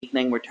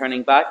evening. We're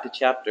turning back to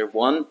chapter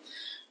 1.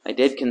 I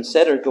did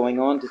consider going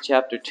on to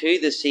chapter 2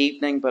 this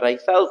evening, but I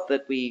felt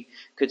that we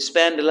could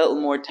spend a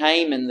little more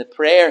time in the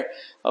prayer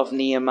of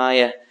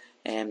Nehemiah.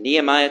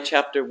 Nehemiah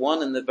chapter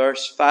 1 and the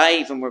verse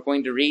 5, and we're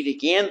going to read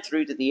again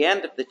through to the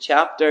end of the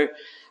chapter.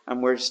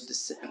 And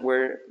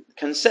we're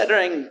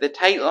considering the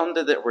title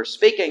under that we're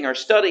speaking. Our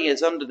study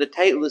is under the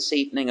title this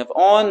evening of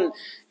On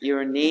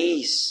Your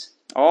Knees.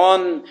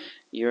 On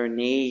Your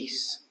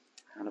Knees.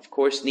 And of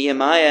course,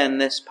 Nehemiah in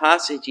this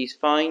passage is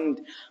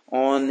found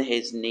on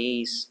his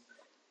knees.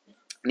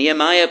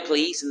 Nehemiah,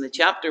 please, in the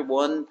chapter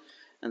 1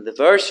 and the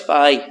verse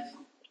 5.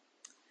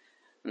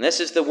 And this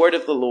is the word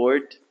of the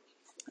Lord.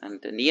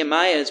 And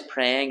Nehemiah is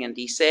praying, and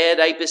he said,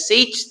 I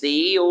beseech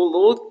thee,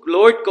 O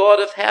Lord God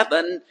of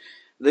heaven,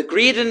 the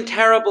great and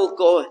terrible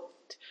God,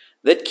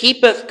 that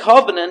keepeth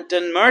covenant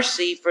and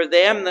mercy for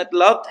them that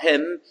love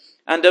him,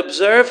 and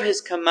observe his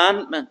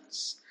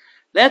commandments.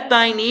 Let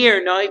thine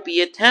ear now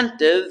be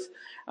attentive,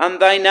 and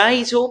thine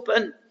eyes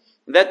open,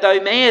 that thou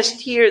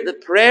mayest hear the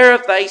prayer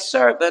of thy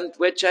servant,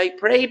 which I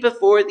pray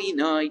before thee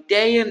now,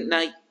 day and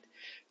night,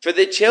 for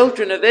the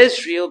children of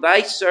Israel,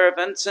 thy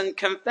servants, and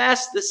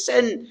confess the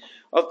sin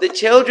of the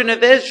children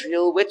of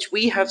Israel, which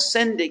we have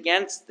sinned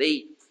against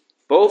thee.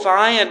 Both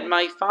I and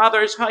my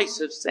father's house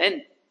have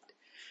sinned.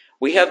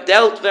 We have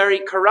dealt very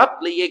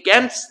corruptly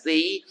against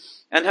thee,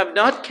 and have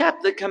not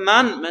kept the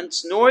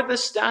commandments, nor the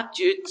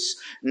statutes,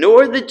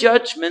 nor the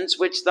judgments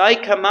which thou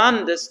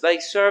commandest thy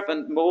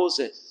servant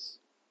Moses.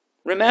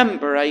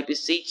 Remember, I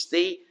beseech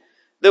thee,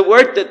 the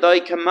word that thou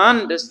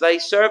commandest thy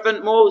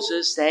servant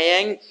Moses,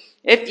 saying,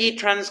 If ye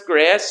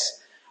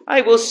transgress,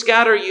 I will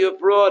scatter you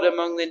abroad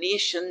among the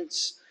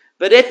nations.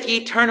 But if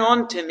ye turn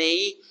unto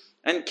me,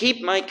 and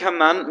keep my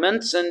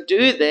commandments, and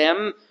do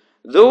them,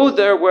 though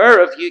there were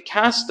of you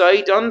cast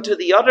out unto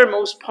the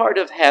uttermost part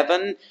of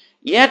heaven,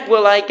 yet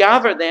will I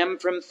gather them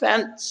from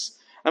thence,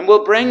 and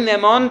will bring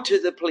them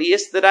unto the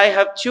place that I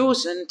have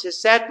chosen to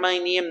set my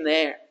name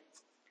there.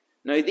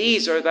 Now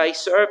these are thy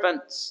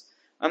servants,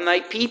 and thy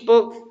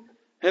people,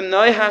 whom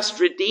thou hast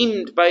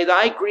redeemed by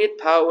thy great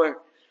power,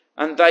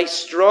 and thy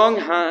strong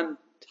hand.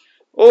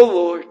 O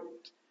Lord,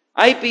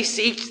 I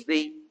beseech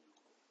thee,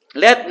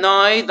 let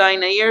now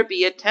thine ear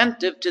be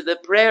attentive to the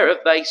prayer of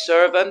thy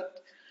servant,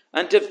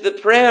 and to the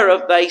prayer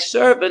of thy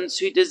servants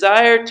who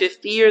desire to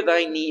fear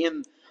thy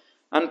name.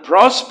 And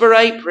prosper,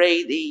 I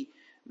pray thee,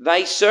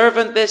 thy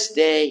servant this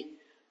day,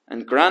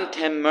 and grant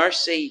him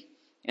mercy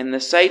in the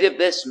sight of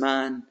this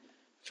man,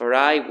 for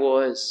I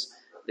was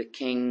the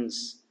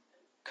king's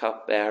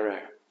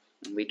cupbearer.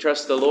 And we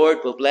trust the Lord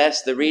will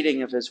bless the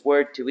reading of his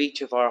word to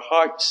each of our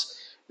hearts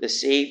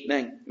this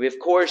evening. We, of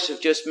course,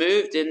 have just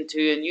moved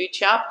into a new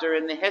chapter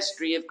in the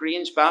history of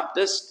Grange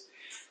Baptist,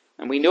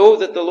 and we know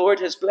that the Lord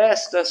has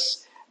blessed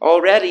us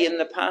already in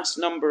the past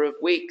number of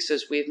weeks.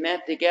 As we've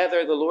met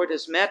together, the Lord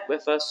has met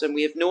with us, and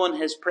we have known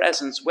his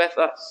presence with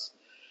us.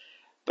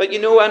 But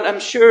and I'm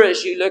sure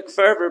as you look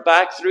further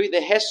back through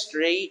the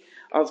history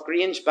of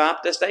Grange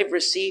Baptist, I've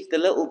received the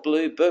little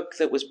blue book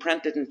that was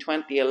printed in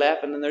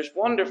 2011, and there's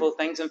wonderful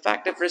things. In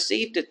fact, I've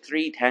received it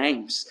 3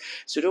 times,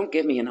 so don't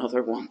give me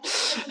another one.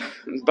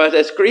 But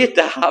it's great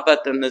to have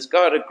it, and it's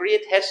got a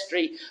great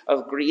history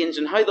of Grange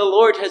and how the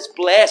Lord has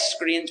blessed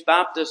Grange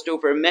Baptist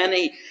over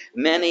many,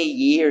 many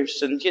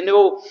years. And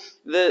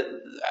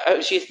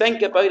as you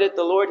think about it,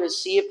 the Lord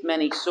has saved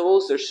many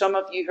souls. There's some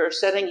of you who are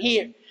sitting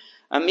here,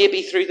 and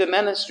maybe through the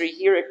ministry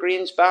here at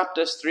Grange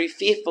Baptist, through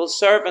faithful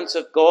servants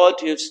of God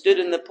who have stood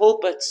in the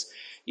pulpits,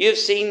 you've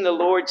seen the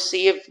Lord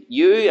save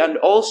you and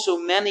also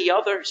many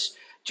others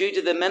due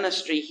to the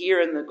ministry here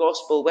in the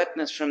gospel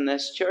witness from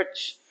this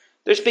church.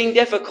 There's been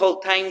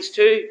difficult times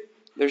too.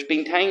 There's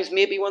been times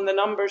maybe when the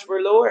numbers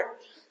were lower,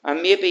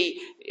 and maybe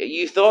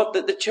you thought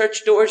that the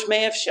church doors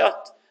may have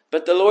shut,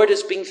 but the Lord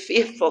has been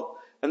faithful,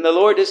 and the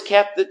Lord has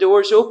kept the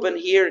doors open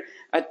here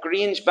at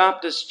Grange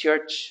Baptist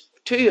Church.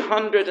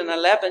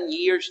 211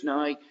 years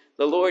now,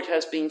 the Lord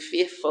has been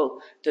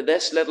faithful to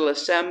this little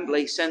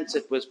assembly since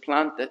it was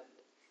planted.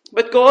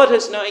 But God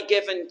has now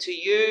given to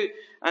you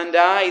and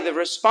I the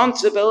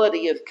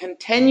responsibility of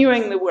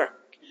continuing the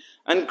work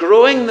and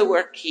growing the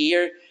work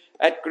here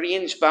at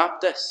Grange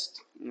Baptist.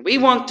 We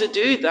want to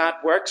do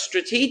that work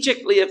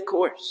strategically, of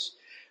course.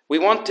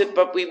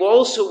 But we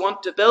also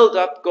want to build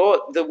up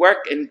the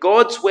work in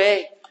God's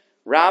way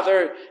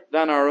rather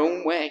than our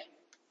own way.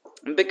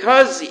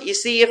 Because, you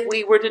see, if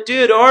we were to do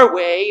it our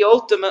way,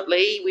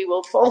 ultimately we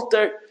will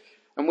falter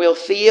and we'll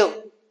fail.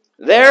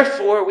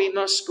 Therefore, we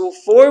must go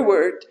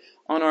forward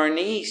on our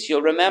knees.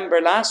 You'll remember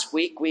last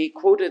week we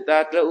quoted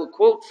that little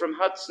quote from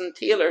Hudson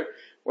Taylor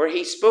where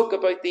he spoke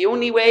about the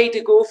only way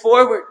to go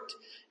forward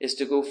is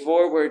to go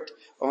forward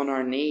on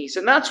our knees.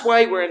 And that's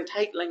why we're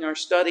entitling our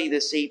study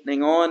this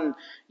evening, On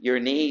Your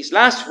Knees.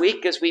 Last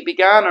week, as we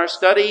began our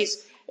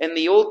studies in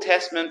the Old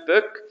Testament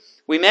book,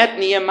 we met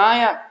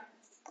Nehemiah.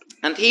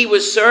 And he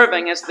was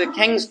serving as the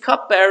king's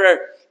cupbearer,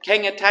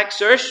 King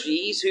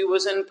Artaxerxes, who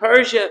was in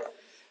Persia.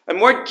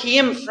 And word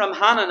came from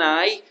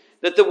Hanani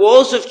that the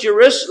walls of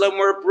Jerusalem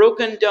were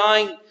broken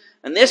down.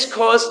 And this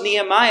caused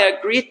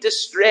Nehemiah great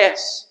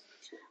distress.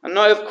 And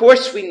now, of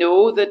course, we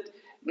know that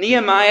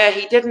Nehemiah,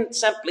 he didn't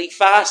simply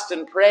fast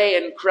and pray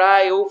and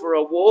cry over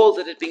a wall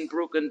that had been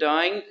broken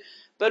down,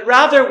 but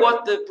rather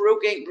what the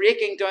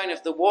breaking down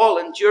of the wall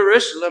in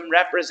Jerusalem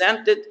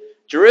represented.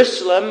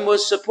 Jerusalem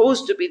was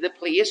supposed to be the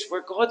place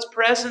where God's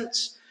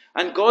presence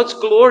and God's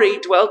glory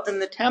dwelt in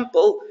the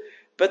temple,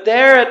 but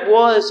there it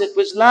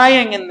was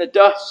lying in the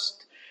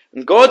dust.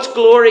 And God's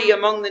glory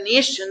among the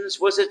nations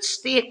was at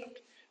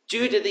stake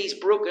due to these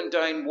broken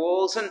down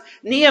walls. And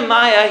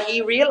Nehemiah,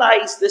 he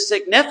realized the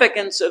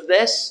significance of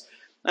this,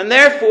 and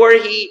therefore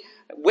he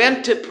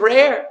went to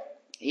prayer.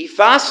 He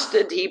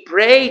fasted, he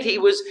prayed, he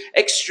was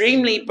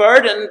extremely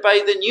burdened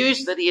by the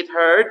news that he had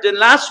heard. And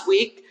last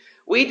week,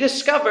 we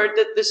discovered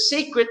that the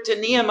secret to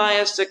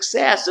Nehemiah's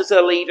success as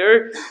a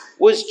leader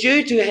was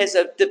due to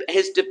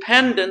his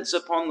dependence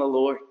upon the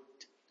Lord.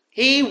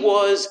 He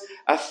was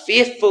a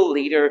faithful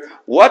leader.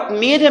 What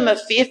made him a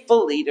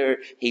faithful leader?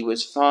 He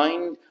was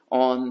found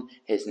on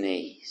his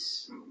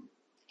knees.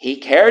 He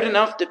cared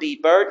enough to be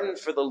burdened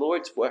for the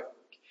Lord's work.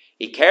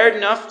 He cared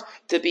enough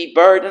to be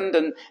burdened,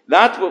 and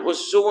that's what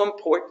was so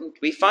important.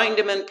 We find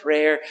him in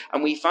prayer,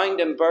 and we find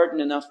him burdened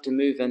enough to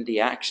move into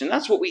action.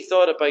 That's what we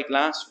thought about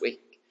last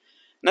week.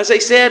 And as I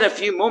said a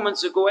few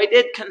moments ago, I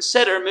did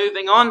consider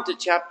moving on to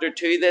chapter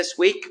 2 this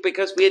week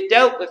because we had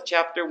dealt with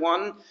chapter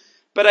 1,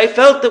 but I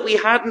felt that we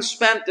hadn't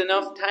spent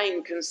enough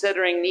time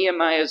considering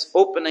Nehemiah's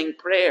opening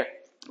prayer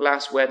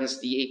last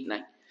Wednesday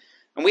evening.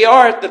 And we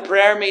are at the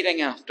prayer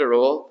meeting after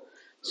all.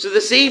 So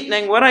this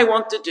evening, what I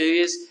want to do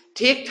is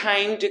take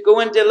time to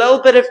go into a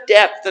little bit of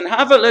depth and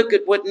have a look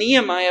at what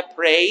Nehemiah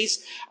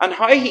prays and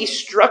how he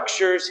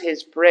structures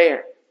his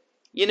prayer.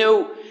 You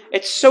know,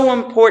 it's so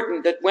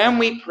important that when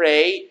we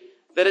pray,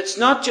 that it's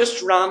not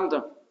just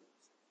random.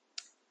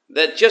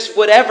 That just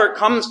whatever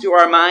comes to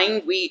our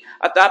mind, we,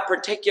 at that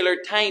particular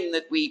time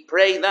that we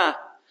pray that.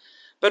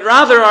 But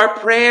rather our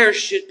prayers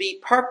should be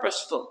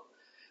purposeful.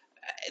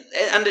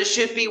 And it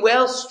should be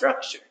well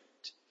structured.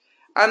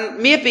 And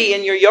maybe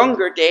in your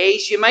younger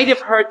days, you might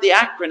have heard the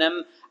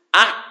acronym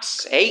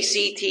ACTS,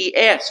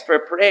 A-C-T-S, for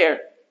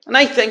prayer. And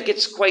I think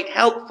it's quite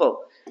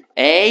helpful.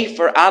 A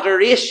for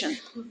adoration.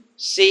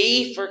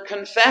 C for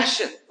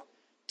confession.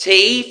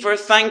 T for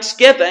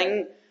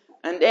thanksgiving.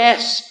 And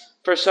S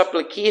for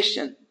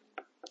supplication.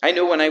 I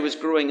know when I was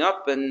growing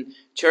up in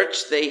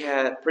church, they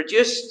had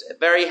produced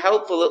very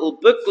helpful little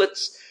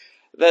booklets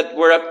that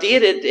were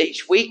updated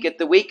each week at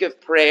the week of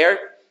prayer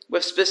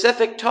with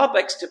specific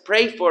topics to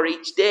pray for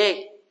each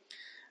day.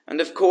 And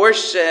of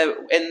course,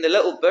 in the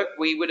little book,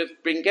 we would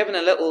have been given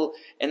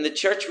in the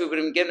church, we would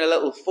have been given a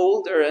little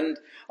folder. And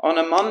on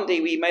a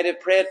Monday, we might have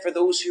prayed for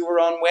those who were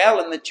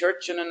unwell in the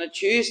church. And on a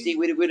Tuesday,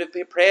 we would have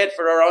prayed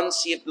for our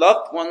unsaved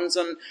loved ones.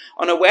 And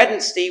on a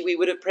Wednesday, we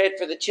would have prayed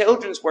for the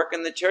children's work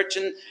in the church.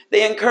 And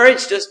they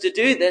encouraged us to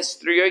do this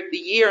throughout the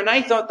year. And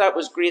I thought that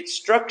was great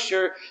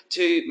structure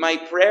to my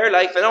prayer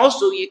life. And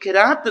also, you could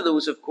add to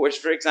those, of course.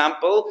 For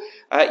example,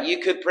 you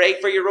could pray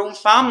for your own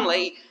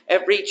family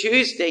every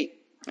Tuesday.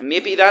 And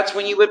maybe that's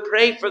when you would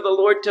pray for the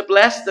Lord to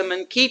bless them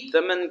and keep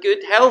them in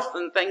good health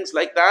and things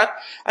like that.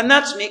 And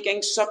that's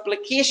making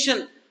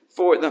supplication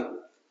for them.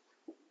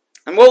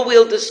 And what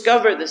we'll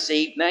discover this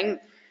evening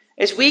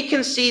is we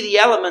can see the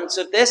elements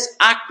of this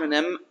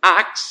acronym,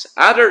 ACTS,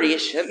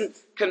 adoration,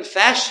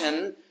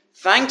 confession,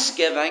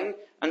 thanksgiving,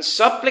 and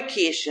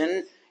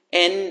supplication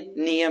in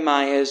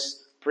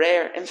Nehemiah's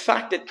prayer. In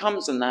fact, it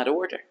comes in that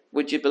order,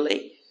 would you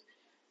believe?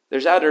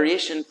 There's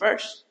adoration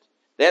first,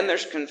 then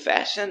there's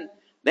confession,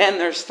 then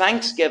there's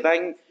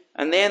thanksgiving,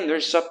 and then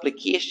there's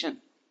supplication.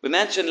 We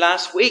mentioned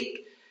last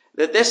week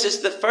that this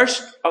is the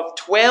first of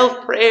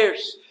 12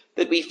 prayers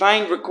that we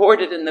find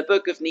recorded in the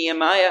book of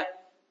Nehemiah.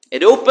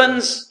 It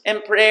opens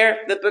in prayer,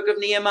 the book of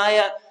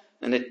Nehemiah,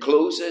 and it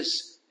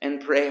closes in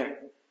prayer.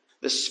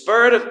 The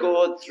Spirit of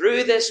God,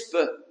 through this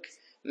book,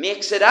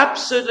 makes it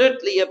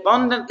absolutely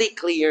abundantly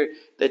clear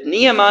that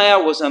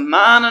Nehemiah was a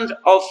man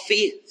of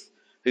faith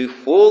who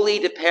wholly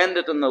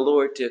depended on the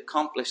Lord to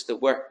accomplish the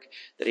work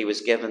that he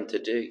was given to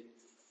do.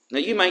 Now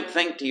you might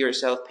think to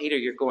yourself, Peter,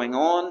 you're going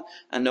on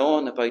and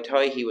on about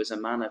how he was a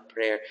man of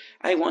prayer.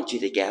 I want you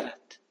to get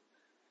it.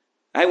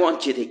 I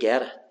want you to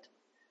get it.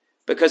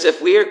 Because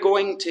if we're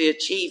going to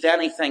achieve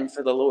anything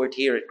for the Lord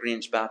here at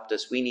Grange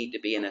Baptist, we need to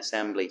be an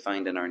assembly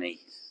found on our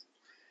knees.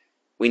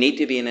 We need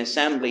to be an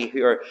assembly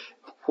who are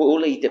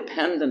wholly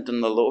dependent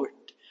on the Lord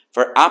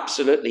for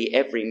absolutely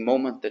every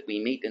moment that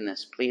we meet in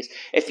this place.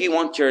 If you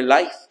want your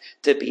life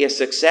to be a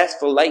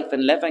successful life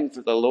in living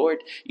for the Lord,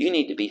 you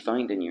need to be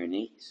found on your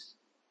knees.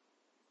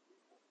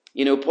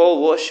 You know,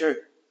 Paul Washer,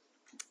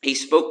 he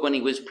spoke when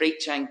he was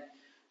preaching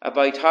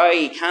about how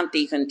he can't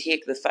even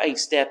take the 5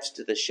 steps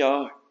to the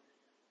shower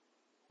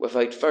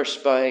without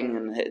first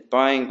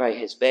bowing by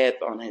his bed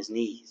on his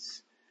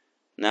knees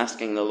and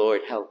asking the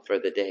Lord help for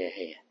the day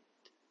ahead.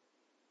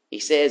 He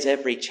says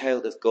every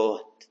child of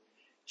God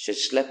should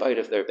slip out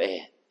of their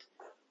bed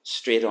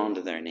straight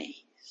onto their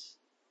knees.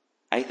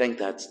 I think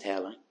that's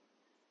telling.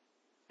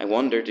 I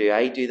wonder, do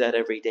I do that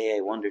every day?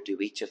 I wonder, do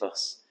each of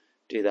us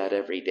do that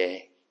every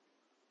day?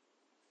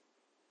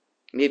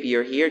 Maybe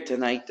you're here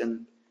tonight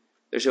and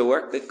there's a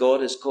work that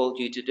God has called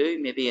you to do,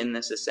 maybe in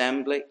this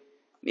assembly.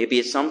 Maybe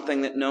it's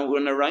something that no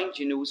one around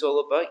you knows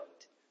all about.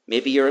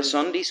 Maybe you're a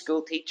Sunday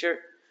school teacher.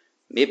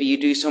 Maybe you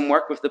do some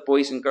work with the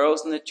boys and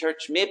girls in the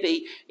church.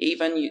 Maybe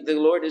even the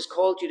Lord has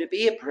called you to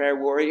be a prayer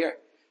warrior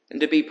and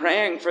to be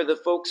praying for the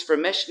folks, for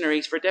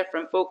missionaries, for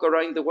different folk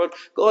around the world.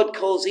 God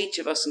calls each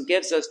of us and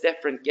gives us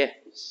different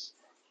gifts.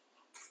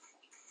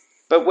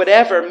 But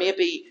whatever,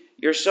 maybe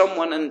you're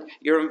someone and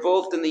you're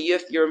involved in the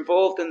youth, you're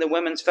involved in the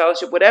women's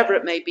fellowship, whatever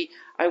it may be,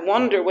 I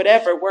wonder,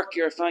 whatever work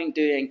you're found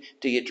doing,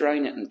 do you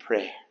drown it in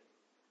prayer?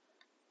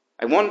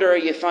 I wonder, are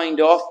you found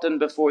often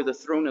before the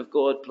throne of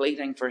God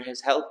pleading for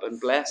his help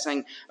and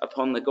blessing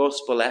upon the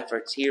gospel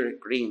efforts here at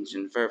Grange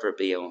and further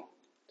beyond?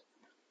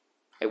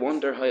 I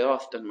wonder how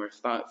often we're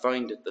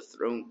found at the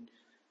throne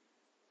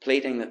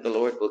pleading that the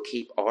Lord will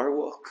keep our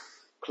walk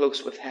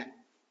close with him.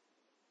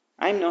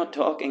 I'm not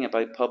talking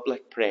about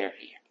public prayer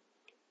here.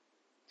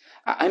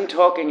 I'm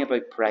talking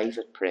about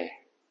private prayer.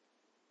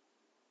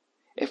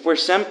 If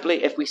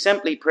we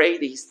simply pray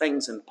these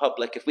things in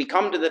public, if we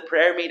come to the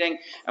prayer meeting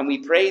and we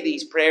pray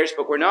these prayers,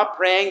 but we're not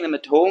praying them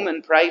at home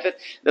in private,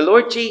 the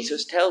Lord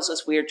Jesus tells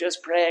us we are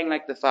just praying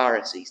like the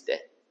Pharisees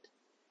did.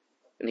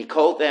 And he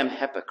called them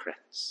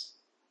hypocrites.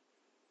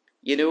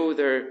 You know,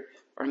 there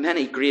are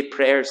many great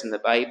prayers in the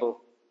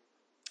Bible.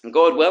 And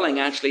God willing,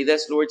 actually,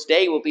 this Lord's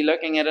Day we'll be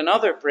looking at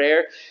another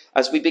prayer.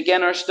 As we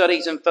begin our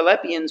studies in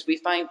Philippians, we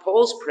find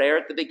Paul's prayer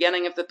at the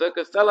beginning of the book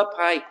of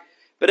Philippi.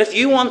 But if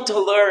you want to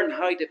learn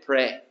how to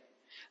pray,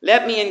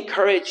 let me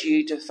encourage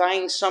you to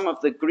find some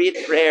of the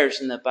great prayers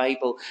in the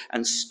Bible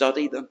and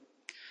study them.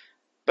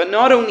 But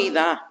not only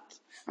that,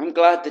 I'm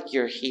glad that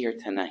you're here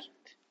tonight.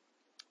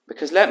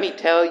 Because let me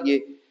tell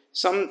you,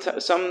 some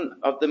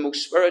of the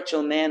most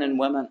spiritual men and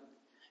women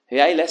who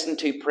I listened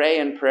to pray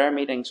in prayer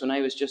meetings when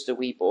I was just a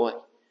wee boy,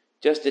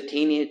 just a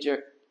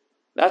teenager,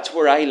 that's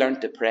where I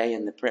learned to pray,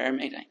 in the prayer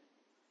meeting.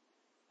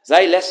 As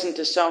I listened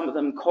to some of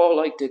them call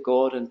out to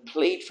God and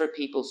plead for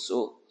people's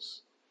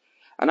souls.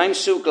 And I'm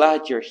so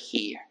glad you're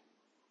here,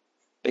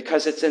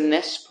 because it's in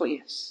this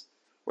place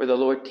where the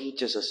Lord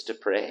teaches us to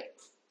pray.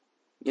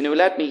 You know,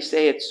 let me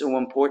say it's so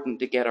important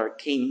to get our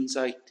teens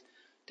out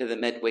to the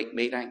midweek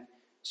meeting.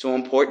 So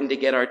important to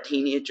get our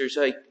teenagers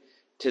out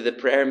to the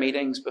prayer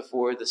meetings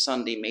before the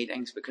Sunday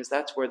meetings, because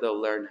that's where they'll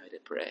learn how to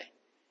pray.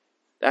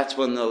 That's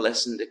when they'll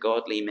listen to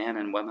godly men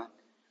and women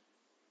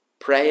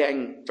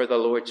praying for the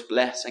Lord's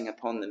blessing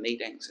upon the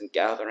meetings and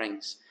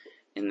gatherings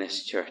in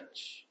this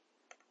church.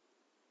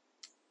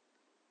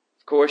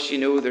 Of course, you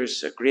know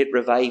there's a great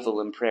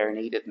revival in prayer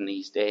needed in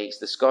these days.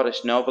 The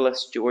Scottish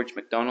novelist George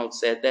MacDonald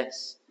said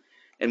this: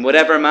 "In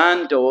whatever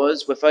man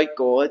does without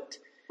God,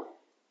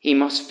 he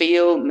must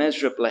fail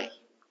miserably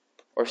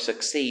or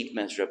succeed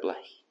miserably."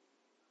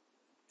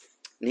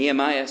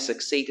 Nehemiah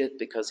succeeded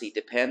because he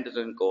depended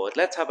on God.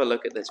 Let's have a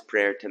look at this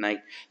prayer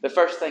tonight. The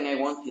first thing I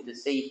want you to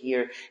see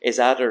here is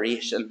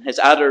adoration. His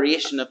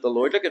adoration of the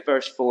Lord. Look at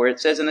verse 4. It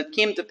says, "And it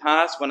came to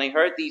pass, when I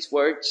heard these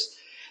words,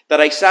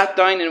 that I sat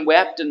down and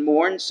wept and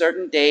mourned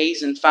certain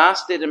days and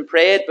fasted and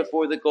prayed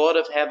before the God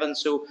of heaven."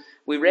 So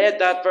we read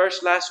that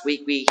verse last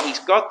week. He's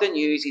got the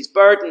news, he's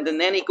burdened, and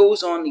then he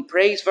goes on, he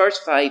prays verse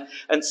 5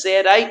 and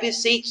said, "I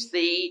beseech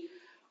thee,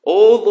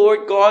 O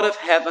Lord God of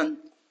heaven,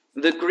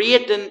 the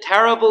great and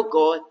terrible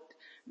God,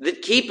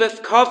 that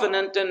keepeth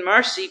covenant and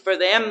mercy for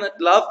them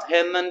that love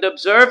him and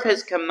observe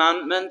his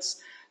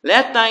commandments,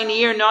 let thine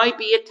ear now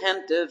be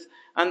attentive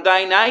and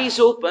thine eyes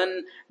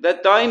open,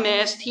 that thou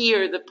mayest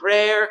hear the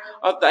prayer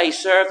of thy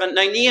servant."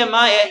 Now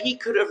Nehemiah, he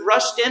could have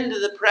rushed into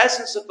the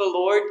presence of the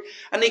Lord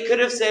and he could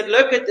have said,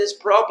 "Look at this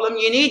problem,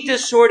 you need to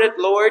sort it,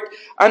 Lord.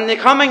 I'm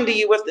coming to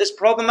you with this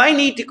problem. I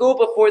need to go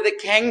before the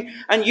king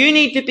and you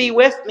need to be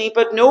with me."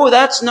 But no,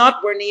 that's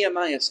not where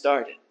Nehemiah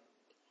started.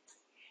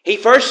 He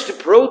first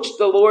approached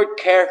the Lord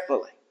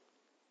carefully.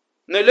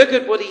 Now look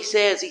at what he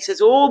says. He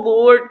says, "O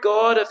Lord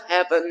God of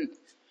heaven."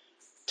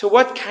 To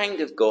what kind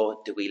of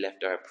God do we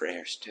lift our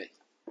prayers to?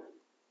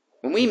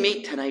 When we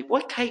meet tonight,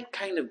 what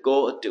kind of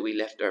God do we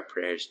lift our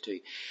prayers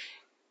to?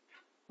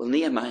 Well,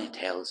 Nehemiah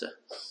tells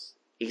us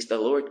he's the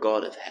Lord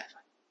God of heaven.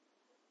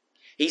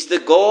 He's the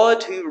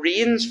God who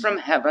reigns from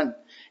heaven,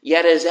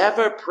 yet is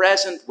ever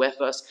present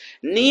with us.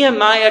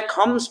 Nehemiah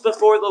comes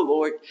before the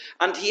Lord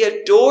and he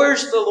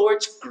adores the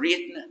Lord's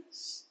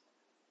greatness.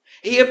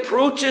 He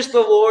approaches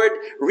the Lord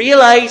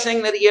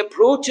realizing that he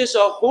approaches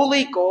a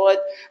holy God,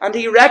 and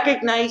he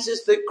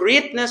recognizes the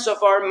greatness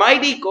of our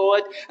mighty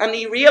God, and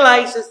he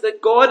realizes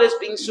that God has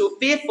been so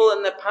faithful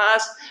in the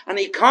past, and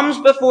he comes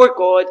before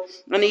God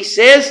and he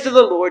says to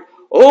the Lord,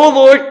 "O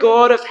Lord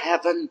God of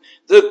heaven,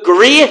 the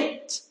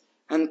great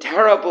and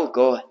terrible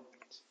God."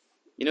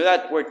 You know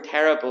that word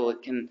terrible,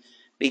 it can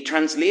be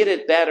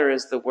translated better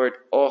as the word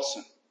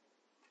awesome.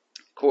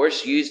 Of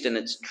course, used in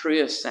its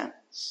truest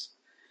sense.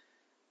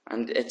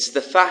 And it's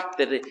the fact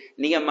that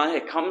Nehemiah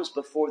comes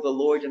before the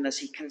Lord, and as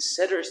he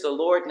considers the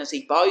Lord and as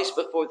he bows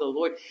before the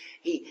Lord,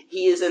 he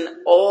is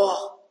in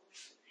awe.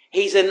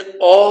 He's in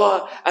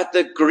awe at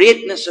the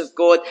greatness of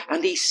God.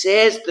 And he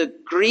says, "the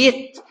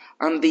great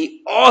and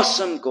the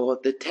awesome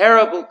God, the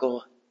terrible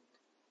God.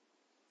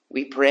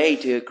 We pray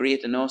to a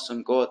great and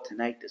awesome God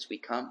tonight as we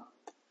come,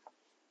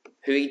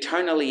 who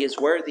eternally is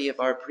worthy of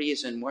our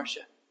praise and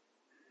worship.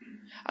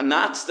 And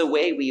that's the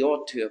way we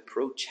ought to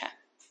approach him,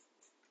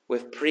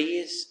 with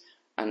praise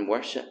and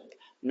worship,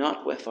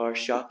 not with our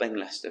shopping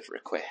list of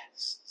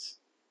requests.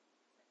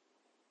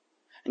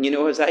 And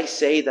as I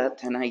say that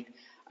tonight,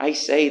 I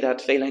say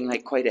that feeling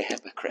like quite a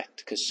hypocrite,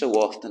 because so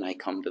often I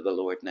come to the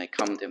Lord and I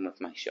come to him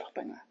with my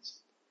shopping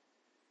list.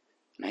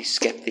 And I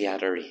skip the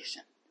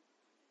adoration.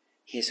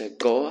 He is a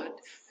God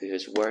who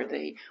is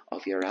worthy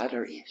of your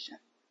adoration.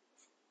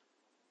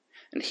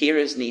 And here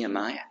is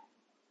Nehemiah.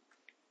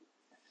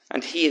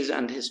 And he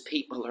and his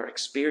people are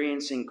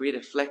experiencing great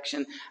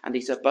affliction, and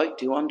he's about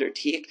to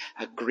undertake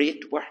a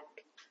great work.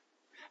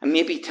 And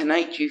maybe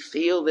tonight you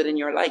feel that in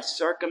your life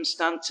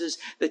circumstances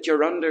that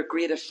you're under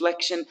great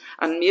affliction,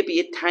 and maybe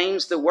at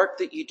times the work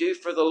that you do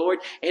for the Lord,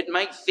 it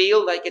might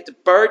feel like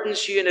it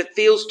burdens you and it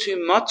feels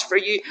too much for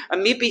you.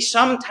 And maybe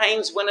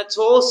sometimes when it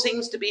all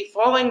seems to be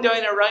falling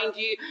down around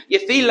you, you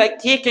feel like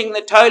taking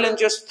the towel and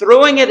just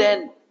throwing it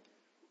in.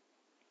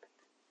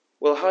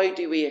 Well, how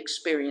do we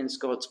experience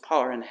God's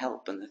power and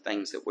help in the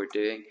things that we're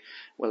doing?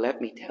 Well,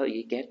 let me tell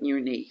you, get on your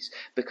knees,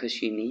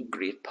 because you need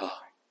great power.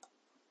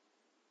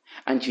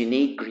 And you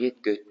need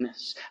great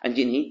goodness, and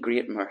you need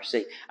great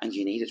mercy, and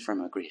you need it from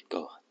a great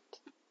God.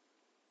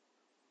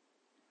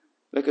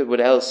 Look at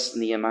what else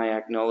Nehemiah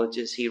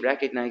acknowledges. He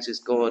recognizes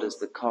God as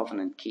the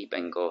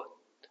covenant-keeping God.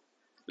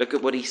 Look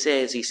at what he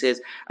says. He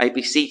says, I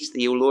beseech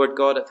thee, O Lord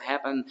God of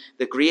heaven,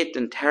 the great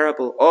and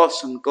terrible,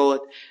 awesome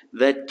God,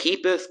 that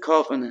keepeth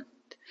covenant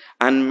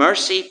and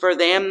mercy for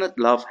them that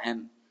love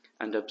him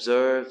and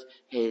observe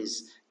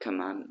his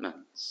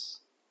commandments.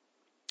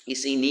 You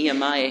see,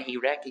 Nehemiah, he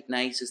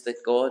recognizes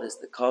that God is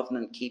the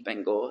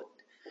covenant-keeping God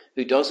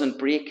who doesn't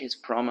break his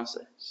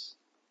promises.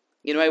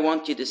 I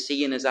want you to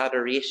see in his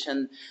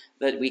adoration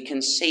that we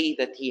can see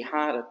that he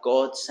had a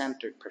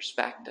God-centered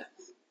perspective.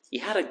 He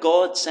had a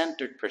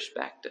God-centered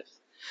perspective.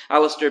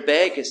 Alistair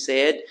Begg has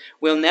said,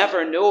 we'll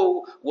never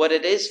know what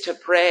it is to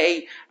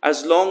pray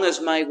as long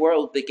as my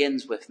world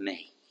begins with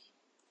me.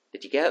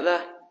 Did you get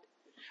that?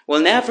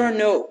 We'll never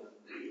know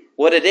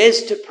what it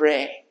is to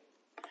pray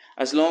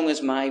as long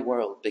as my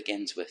world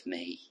begins with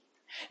me.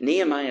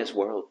 Nehemiah's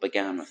world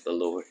began with the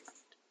Lord.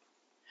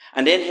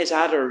 And in his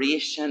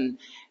adoration,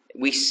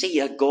 we see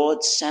a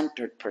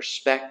God-centered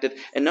perspective.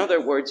 In other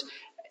words,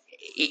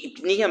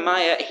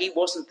 Nehemiah, he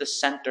wasn't the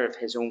center of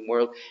his own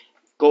world.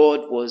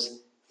 God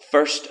was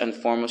first and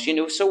foremost.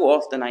 So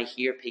often I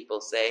hear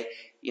people say,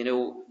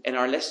 in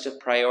our list of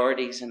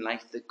priorities in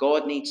life, that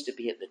God needs to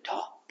be at the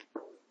top.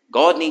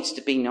 God needs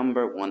to be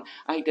number one.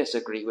 I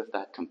disagree with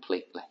that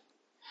completely.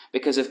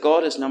 Because if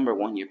God is number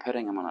one, you're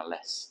putting him on a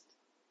list.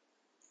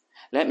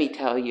 Let me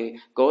tell you,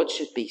 God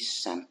should be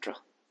central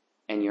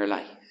in your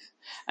life.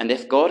 And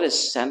if God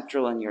is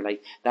central in your life,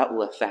 that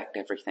will affect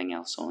everything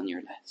else on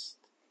your list.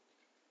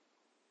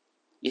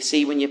 You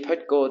see, when you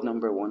put God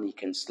number one, he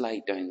can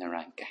slide down the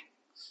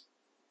rankings.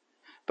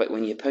 But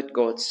when you put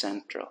God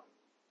central,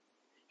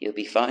 he'll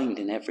be found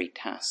in every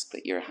task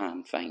that your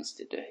hand finds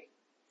to do,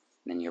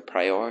 and in your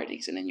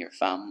priorities and in your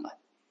family.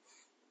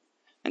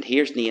 And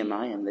here's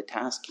Nehemiah and the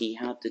task he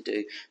had to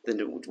do.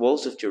 The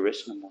walls of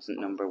Jerusalem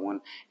wasn't number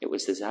one. It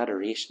was his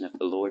adoration of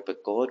the Lord.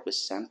 But God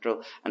was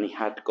central, and he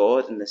had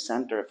God in the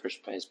center of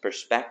his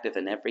perspective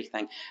and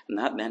everything. And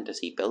that meant as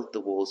he built the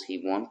walls,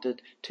 he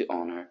wanted to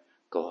honor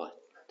God.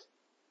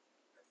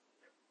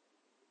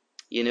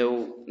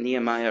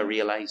 Nehemiah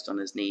realized on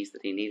his knees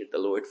that he needed the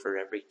Lord for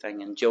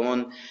everything. In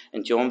John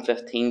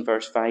 15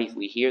 verse 5,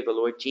 we hear the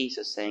Lord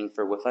Jesus saying,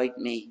 for without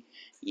me,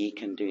 ye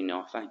can do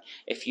nothing.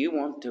 If you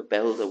want to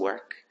build a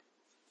work,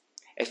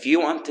 if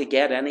you want to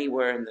get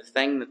anywhere in the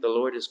thing that the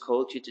Lord has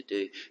called you to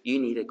do, you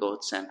need a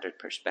God-centered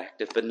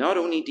perspective. But not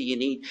only do you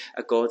need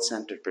a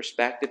God-centered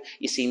perspective,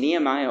 you see,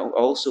 Nehemiah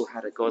also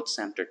had a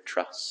God-centered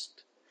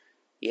trust.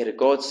 He had a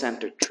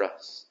God-centered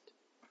trust.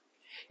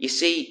 You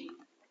see,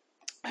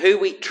 who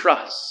we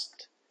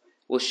trust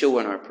will show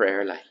in our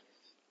prayer life.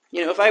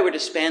 If I were to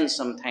spend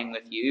some time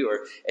with you,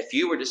 or if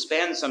you were to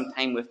spend some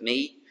time with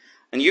me,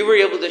 and you were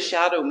able to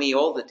shadow me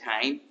all the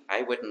time,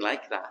 I wouldn't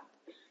like that.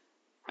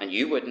 And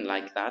you wouldn't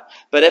like that.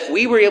 But if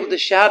we were able to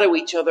shadow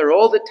each other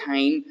all the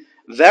time,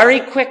 very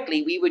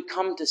quickly we would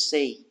come to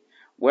see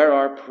where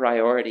our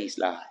priorities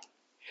lie.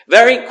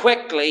 Very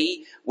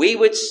quickly we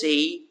would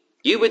see,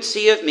 you would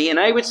see of me and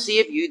I would see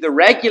of you, the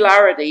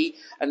regularity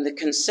and the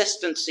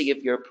consistency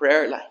of your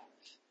prayer life.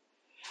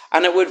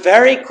 And it would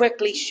very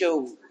quickly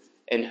show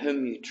in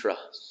whom you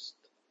trust.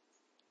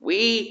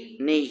 We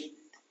need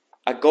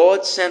a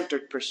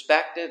God-centered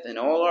perspective in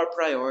all our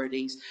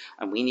priorities,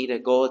 and we need a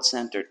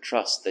God-centered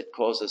trust that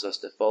causes us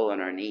to fall on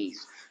our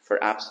knees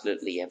for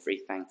absolutely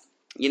everything.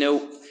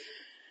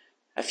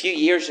 A few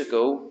years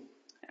ago,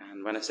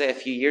 and when I say a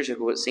few years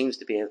ago, it seems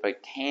to be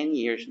about 10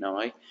 years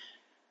now,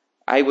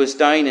 I was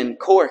down in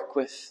Cork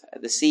with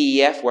the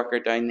CEF worker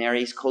down there.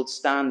 He's called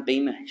Stan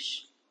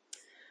Beamish.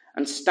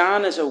 And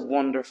Stan is a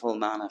wonderful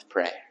man of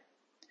prayer.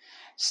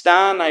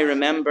 Stan, I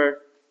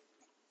remember,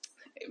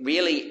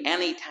 really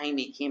any time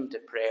he came to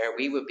prayer,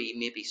 we would be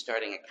maybe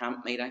starting a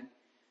camp meeting,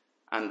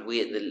 and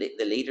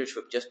the leaders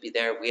would just be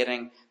there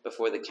waiting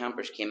before the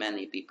campers came in.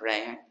 He'd be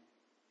praying.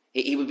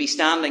 He would be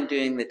standing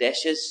doing the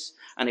dishes,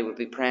 and he would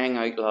be praying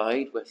out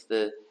loud with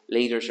the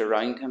leaders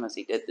around him as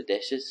he did the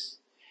dishes.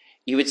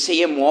 You would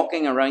see him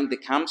walking around the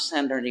camp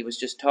centre, and he was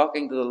just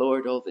talking to the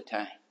Lord all the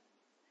time.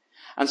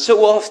 And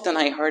so often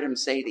I heard him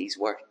say these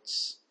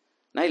words,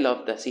 and I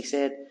loved this. He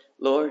said,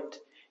 "Lord,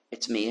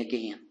 it's me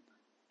again."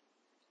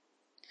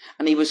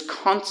 And he was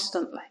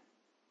constantly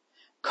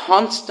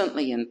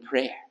in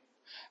prayer,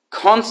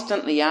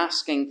 constantly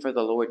asking for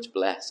the Lord's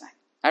blessing.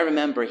 I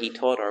remember he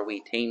taught our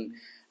wee team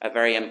a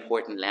very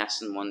important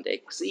lesson one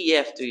day.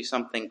 CEF do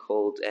something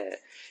called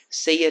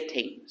SEA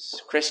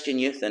teams, Christian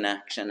Youth in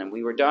Action. And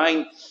we were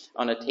down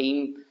on a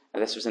team,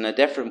 this was in a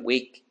different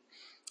week,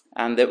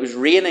 and it was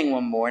raining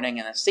one morning,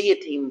 and a SEA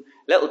team,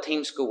 little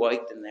teams go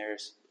out, and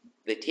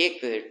they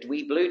take the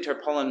wee blue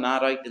tarpaulin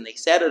mat out, and they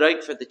set it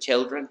out for the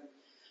children.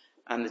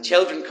 And the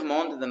children come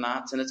onto the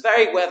mats, and it's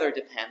very weather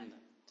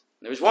dependent.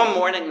 There was one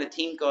morning the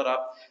team got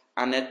up,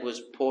 and it was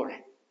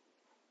pouring.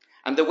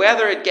 And the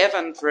weather had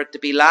given for it to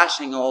be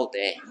lashing all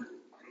day.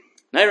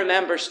 And I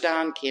remember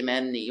Stan came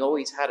in, and he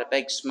always had a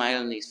big smile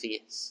on his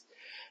face.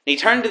 And he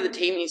turned to the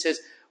team, and he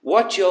says,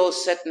 "What you all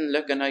sitting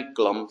looking out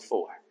glum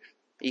for?"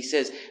 He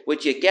says,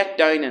 "Would you get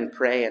down and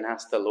pray and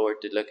ask the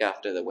Lord to look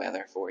after the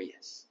weather for you?"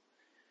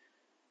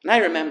 And I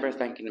remember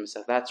thinking to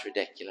myself, that's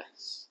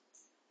ridiculous.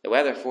 The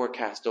weather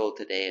forecast all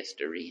today is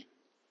to rain.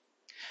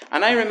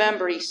 And I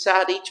remember he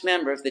sat each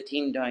member of the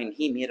team down.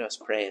 He made us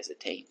pray as a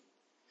team.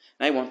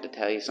 And I want to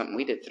tell you something.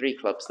 We did 3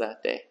 clubs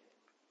that day.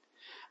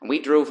 And we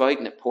drove out,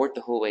 and it poured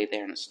the whole way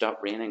there, and it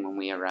stopped raining when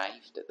we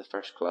arrived at the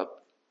first club.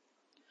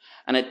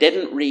 And it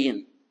didn't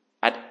rain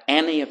at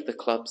any of the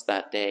clubs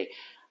that day.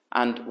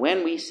 And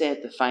when we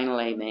said the final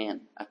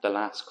amen at the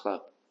last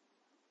club,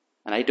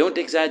 and I don't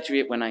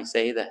exaggerate when I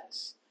say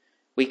this,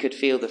 we could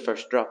feel the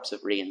first drops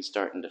of rain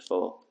starting to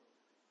fall.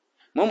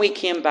 When we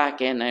came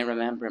back in, I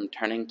remember him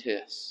turning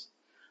to us.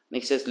 And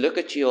he says, "Look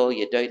at you all,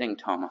 you doubting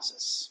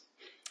Thomases."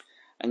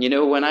 And you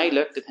know, when I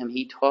looked at him,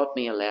 he taught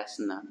me a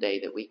lesson that day,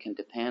 that we can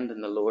depend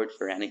on the Lord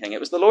for anything. It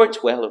was the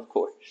Lord's will, of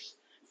course,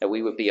 that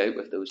we would be out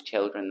with those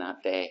children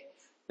that day,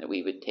 that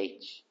we would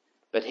teach.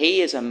 But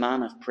he is a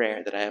man of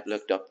prayer that I have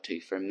looked up to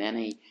for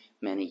many,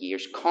 many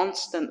years,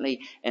 constantly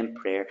in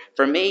prayer.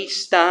 For me,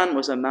 Stan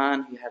was a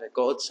man who had a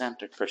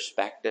God-centered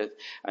perspective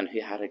and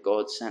who had a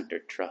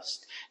God-centered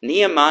trust.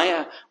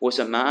 Nehemiah was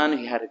a man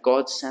who had a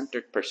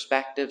God-centered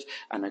perspective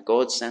and a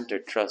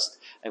God-centered trust.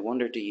 I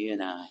wonder, do you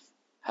and I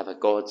have a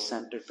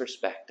God-centered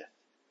perspective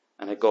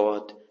and a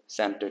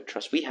God-centered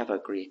trust? We have a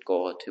great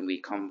God whom we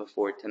come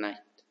before tonight.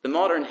 The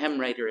modern hymn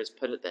writer has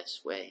put it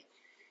this way.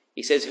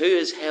 He says, "Who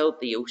has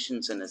held the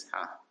oceans in his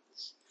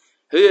hands?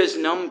 Who has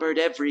numbered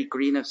every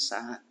grain of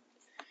sand?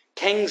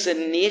 Kings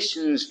and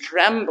nations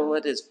tremble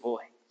at his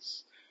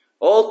voice.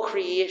 All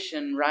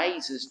creation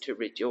rises to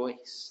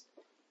rejoice.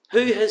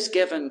 Who has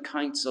given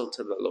counsel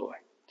to the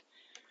Lord?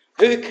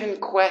 Who can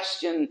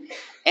question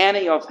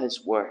any of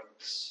his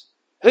words?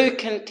 Who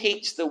can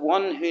teach the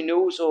one who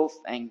knows all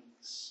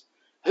things?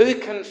 Who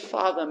can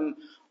fathom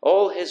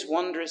all his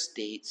wondrous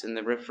deeds?" And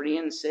the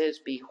refrain says,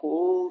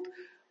 "Behold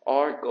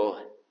our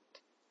God,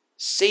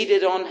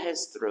 seated on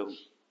his throne.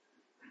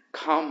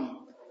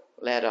 Come,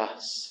 let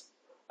us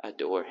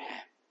adore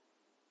him."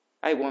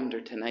 I wonder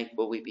tonight,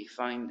 will we be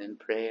found in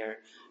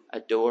prayer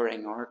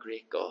adoring our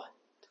great God,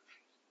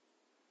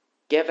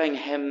 giving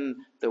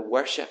him the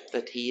worship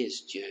that he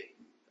is due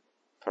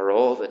for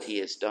all that he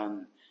has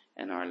done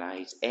in our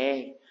lives?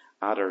 A,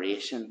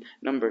 adoration.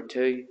 Number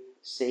 2,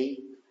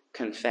 C,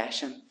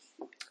 confession.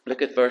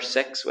 Look at verse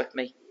 6 with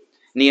me.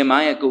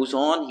 Nehemiah goes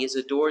on. He has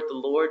adored the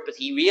Lord, but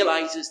he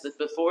realizes that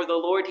before the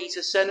Lord he's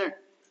a sinner.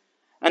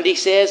 And he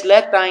says,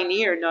 "Let thine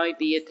ear now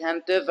be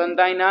attentive and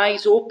thine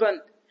eyes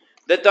open,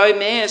 that thou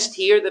mayest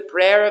hear the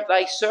prayer of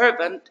thy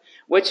servant,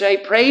 which I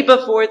pray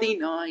before thee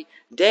now,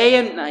 day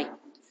and night,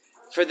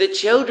 for the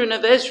children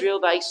of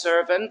Israel thy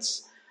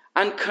servants,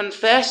 and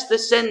confess the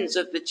sins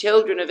of the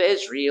children of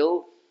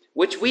Israel,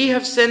 which we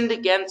have sinned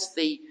against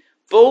thee.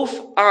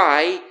 Both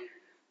I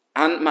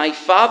and my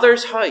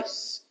father's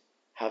house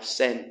have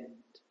sinned."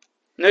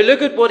 Now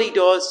look at what he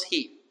does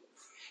here.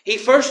 He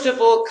first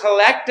of all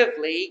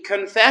collectively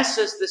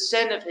confesses the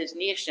sin of his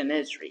nation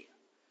Israel.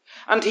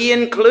 And he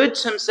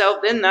includes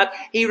himself in that.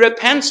 He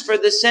repents for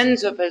the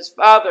sins of his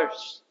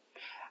fathers.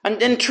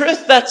 And in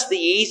truth, that's the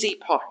easy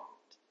part.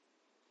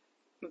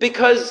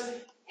 Because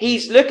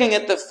he's looking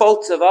at the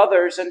faults of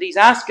others and he's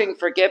asking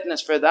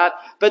forgiveness for that.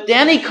 But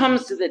then he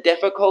comes to the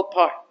difficult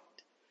part.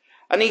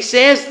 And he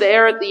says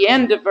there at the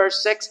end of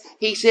verse 6,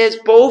 he says,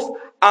 "Both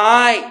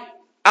I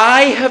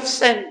have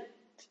sinned,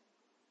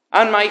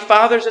 and my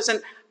fathers have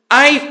sinned."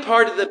 I'm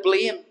part of the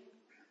blame.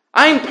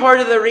 I'm part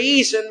of the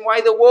reason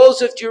why the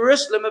walls of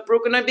Jerusalem have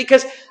broken down,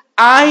 because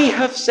I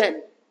have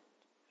sinned.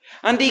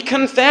 And he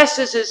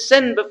confesses his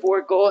sin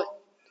before God.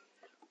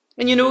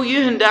 And you know,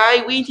 you and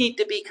I, we need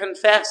to be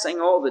confessing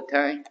all the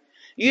time.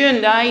 You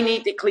and I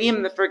need to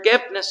claim the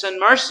forgiveness and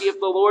mercy of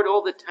the Lord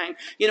all the time.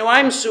 You know,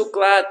 I'm so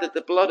glad that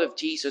the blood of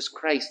Jesus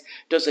Christ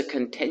does a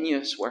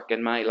continuous work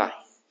in my life.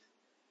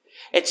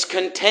 It's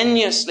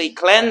continuously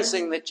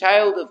cleansing the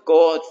child of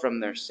God from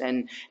their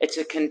sin. It's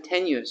a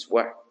continuous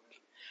work.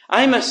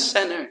 I'm a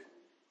sinner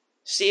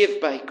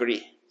saved by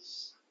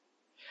grace.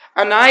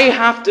 And I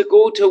have to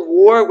go to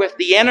war with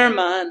the inner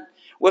man,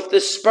 with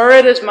the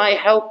Spirit as my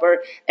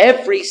helper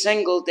every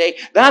single day.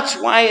 That's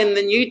why in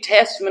the New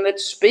Testament it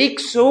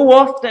speaks so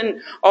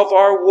often of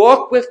our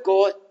walk with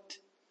God.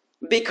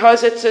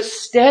 Because it's a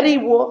steady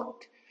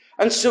walk.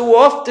 And so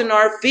often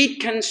our feet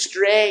can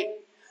stray.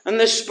 And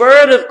the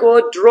Spirit of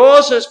God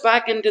draws us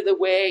back into the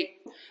way.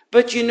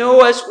 But you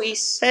know, as we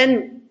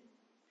sin,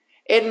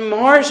 it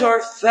mars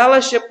our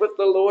fellowship with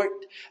the Lord.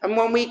 And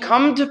when we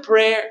come to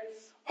prayer,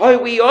 how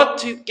we ought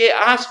to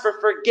ask for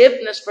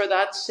forgiveness for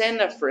that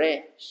sin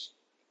afresh.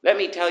 Let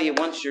me tell you,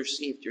 once you're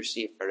saved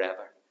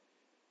forever.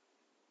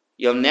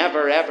 You'll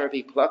never ever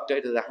be plucked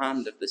out of the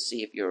hand of the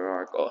Saviour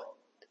our God.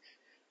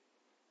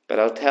 But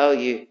I'll tell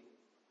you,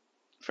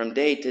 from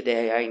day to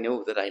day, I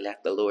know that I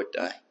let the Lord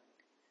down.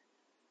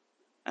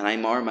 And I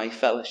mar my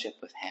fellowship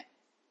with Him.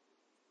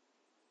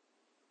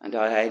 And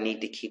I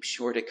need to keep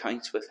short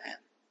accounts with Him.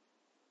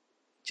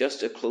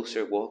 Just a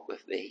closer walk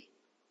with Thee.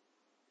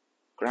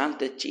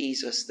 Grant it,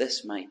 Jesus,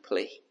 this my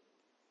plea.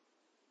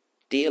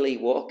 Daily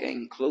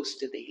walking close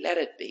to Thee. Let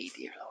it be,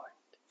 dear Lord.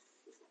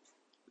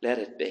 Let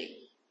it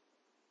be.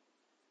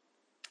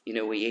 You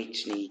know, we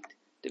each need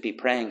to be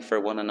praying for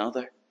one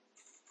another.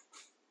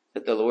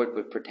 That the Lord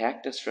would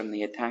protect us from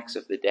the attacks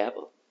of the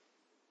devil.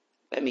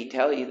 Let me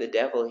tell you, the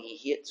devil, he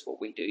hates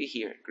what we do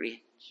here at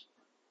Grange.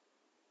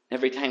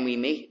 Every time we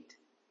meet,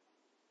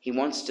 he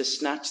wants to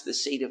snatch the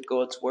seed of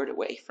God's word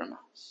away from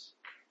us.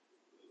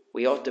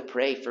 We ought to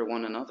pray for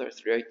one another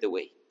throughout the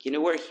week. You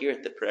know, we're here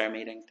at the prayer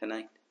meeting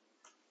tonight.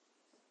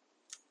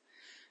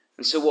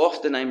 And so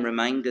often I'm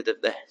reminded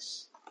of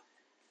this.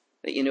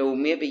 That, you know,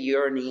 maybe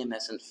your name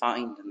isn't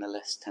found in the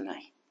list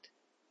tonight.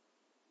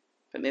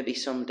 But maybe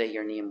someday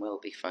your name will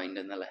be found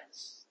in the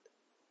list.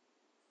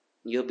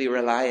 You'll be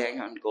relying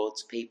on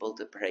God's people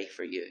to pray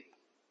for you.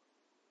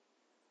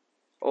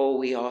 Oh,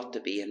 we ought to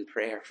be in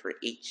prayer for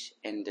each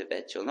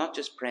individual. Not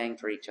just praying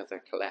for each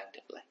other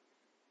collectively.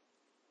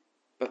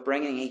 But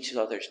bringing each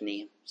other's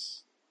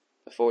names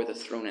before the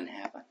throne in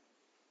heaven.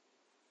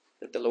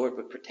 That the Lord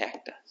would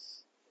protect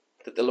us.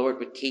 That the Lord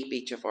would keep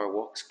each of our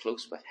walks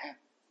close with Him.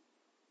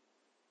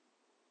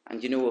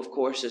 And you know, of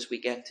course, as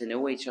we get to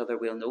know each other,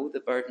 we'll know the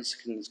burdens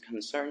and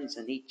concerns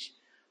in each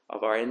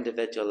of our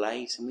individual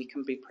lives. And we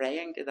can be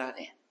praying to that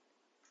end.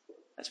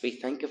 As we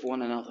think of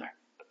one another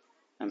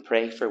and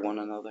pray for one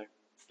another.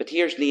 But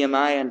here's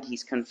Nehemiah, and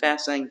he's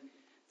confessing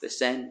the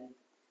sin.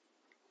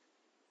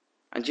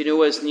 And you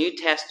know, as New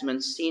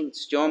Testament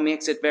saints, John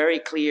makes it very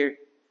clear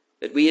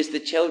that we as the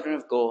children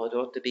of God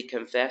ought to be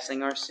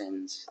confessing our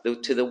sins, though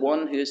to the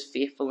one who is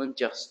faithful and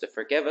just to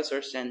forgive us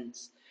our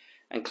sins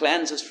and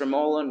cleanse us from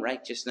all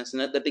unrighteousness.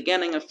 And at the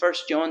beginning of 1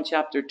 John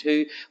chapter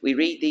 2, we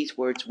read these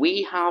words,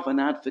 we have an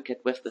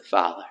advocate with the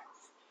Father,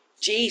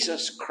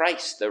 Jesus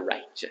Christ the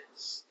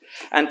righteous.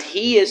 And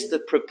He is the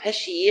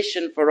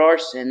propitiation for our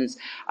sins,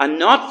 and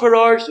not for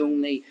ours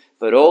only,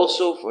 but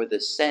also for the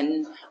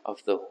sin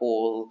of the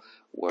whole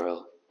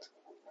world.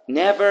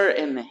 Never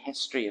in the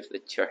history of the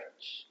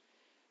church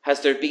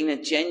has there been a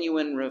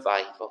genuine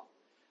revival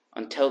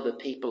until the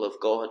people of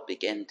God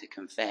begin to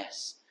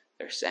confess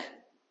their sin.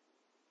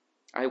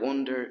 I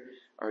wonder,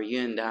 are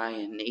you and I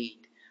in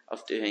need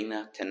of doing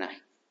that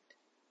tonight?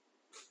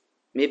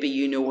 Maybe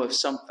you know of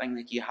something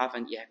that you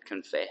haven't yet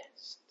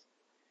confessed.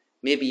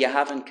 Maybe you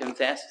haven't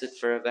confessed it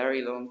for a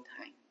very long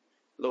time.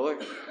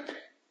 Lord,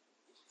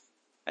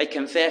 I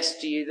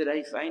confess to you that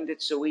I find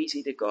it so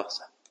easy to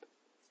gossip.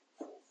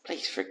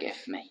 Please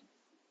forgive me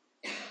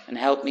and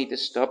help me to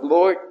stop.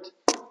 Lord,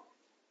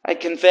 I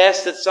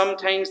confess that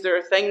sometimes there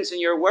are things in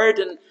your word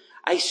and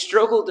I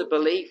struggle to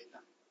believe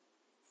them.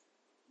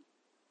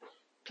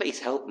 Please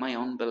help my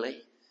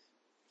unbelief.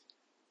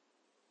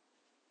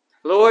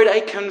 Lord, I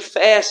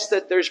confess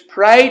that there's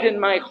pride in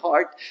my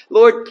heart.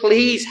 Lord,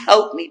 please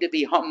help me to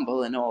be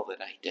humble in all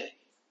that I do.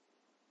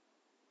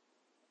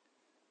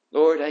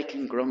 Lord, I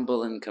can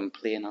grumble and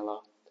complain a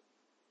lot.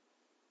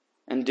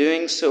 In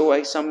doing so,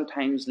 I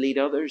sometimes lead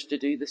others to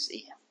do the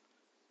same.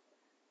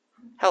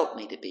 Help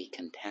me to be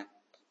content.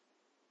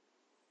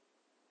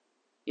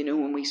 You know,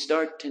 when we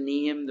start to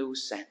name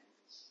those sins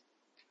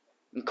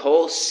and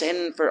call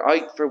sin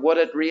out for what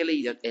it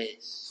really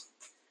is,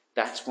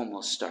 that's when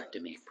we'll start to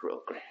make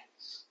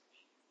progress.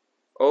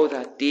 Oh,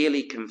 that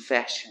daily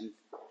confession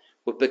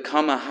would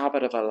become a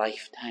habit of a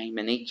lifetime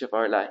in each of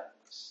our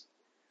lives.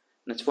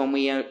 And it's when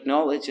we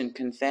acknowledge and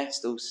confess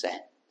those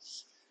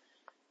sins,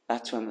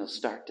 that's when we'll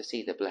start to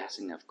see the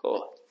blessing of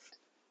God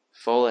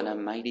fall in a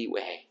mighty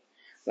way.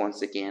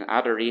 Once again,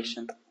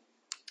 adoration.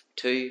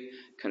 2,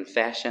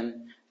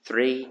 confession.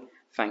 3,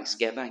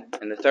 thanksgiving.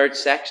 In the third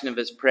section of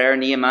his prayer,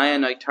 Nehemiah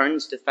now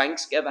turns to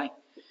thanksgiving.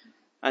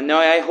 And now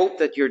I hope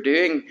that you're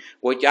doing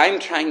what I'm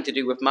trying to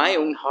do with my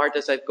own heart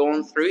as I've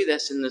gone through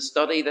this in the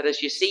study, that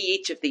as you see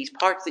each of these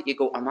parts that you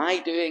go, am I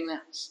doing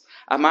this?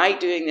 Am I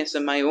doing this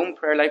in my own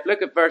prayer life?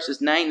 Look at verses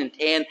 9 and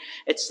 10.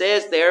 It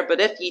says there, but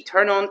if ye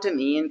turn unto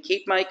me and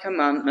keep my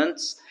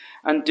commandments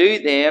and do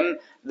them,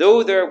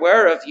 though there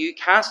were of you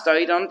cast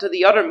out unto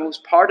the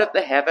uttermost part of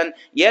the heaven,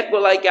 yet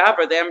will I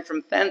gather them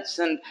from thence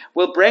and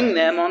will bring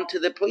them unto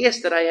the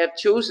place that I have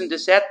chosen to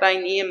set thy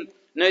name.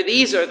 Now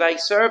these are thy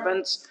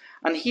servants.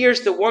 And here's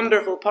the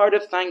wonderful part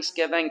of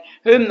thanksgiving,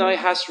 whom thou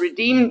hast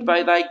redeemed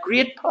by thy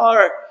great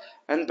power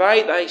and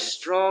by thy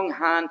strong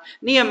hand.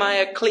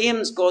 Nehemiah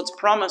claims God's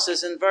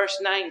promises in verse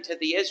 9 to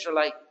the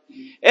Israelites.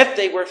 If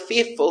they were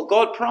faithful,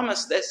 God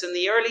promised this in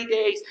the early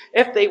days.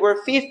 If they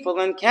were faithful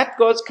and kept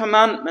God's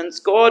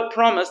commandments, God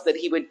promised that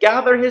he would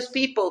gather his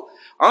people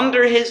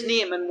under his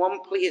name in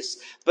one place.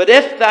 But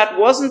if that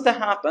wasn't to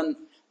happen,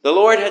 the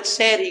Lord had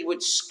said he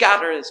would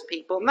scatter his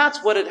people. And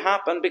that's what had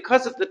happened.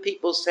 Because of the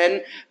people's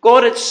sin,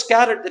 God had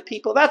scattered the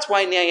people. That's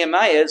why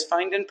Nehemiah is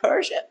found in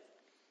Persia.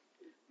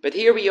 But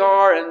here we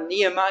are, and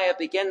Nehemiah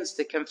begins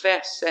to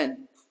confess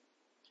sin.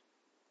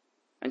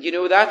 And you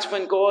know, that's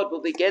when God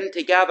will begin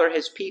to gather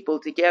his people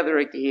together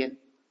again.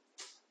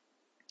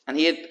 And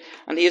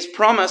he has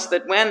promised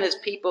that when his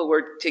people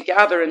were to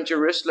gather in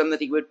Jerusalem, that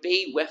he would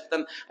be with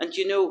them. And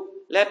you know,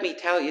 let me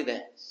tell you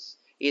this.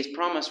 He has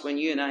promised when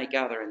you and I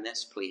gather in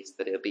this place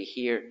that he'll be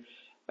here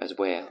as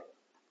well.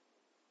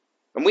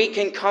 And we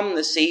can come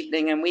this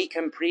evening and we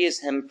can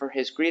praise him for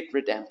his great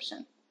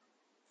redemption.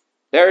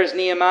 There's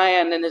Nehemiah,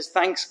 and in his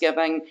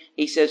thanksgiving,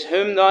 he says,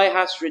 whom thou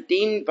hast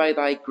redeemed by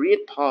thy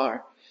great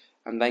power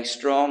and thy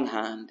strong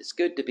hand. It's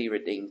good to be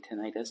redeemed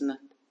tonight, isn't it?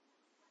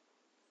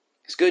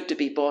 It's good to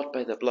be bought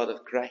by the blood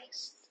of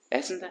Christ,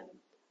 isn't it?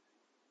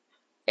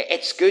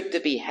 It's good to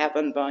be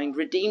heaven-bound,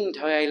 redeemed,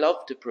 how I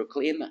love to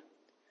proclaim it.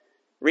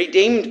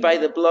 Redeemed by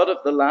the blood of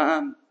the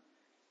Lamb,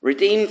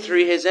 redeemed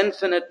through his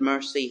infinite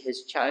mercy,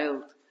 his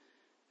child,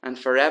 and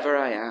forever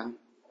I am.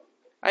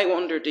 I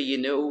wonder, do you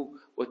know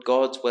what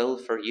God's will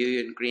for you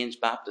in Grange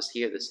Baptist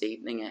here this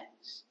evening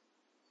is?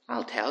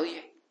 I'll tell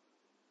you.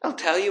 I'll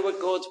tell you what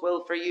God's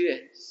will for you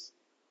is.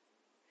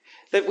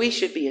 That we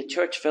should be a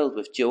church filled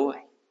with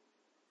joy,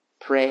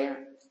 prayer,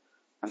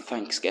 and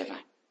thanksgiving.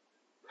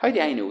 How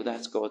do I know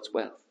that's God's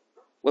will?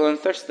 Well, in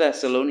 1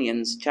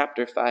 Thessalonians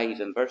chapter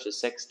 5 and verses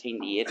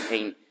 16 to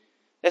 18,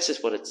 this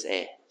is what it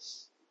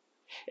says.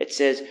 It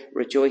says,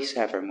 rejoice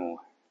evermore.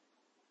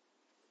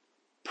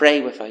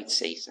 Pray without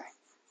ceasing.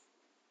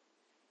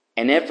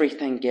 In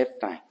everything give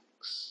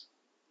thanks.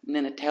 And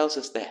then it tells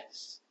us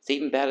this. It's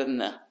even better than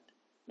that.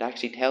 It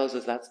actually tells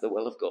us that's the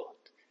will of God.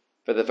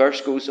 For the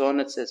verse goes on,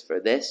 it says, for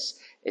this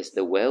is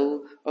the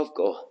will of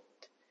God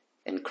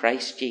in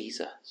Christ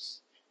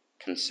Jesus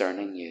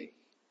concerning you.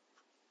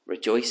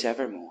 Rejoice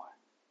evermore.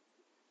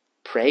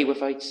 Pray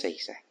without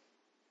ceasing.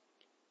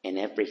 In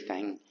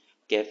everything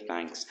give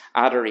thanks.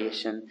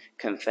 Adoration,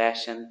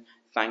 confession,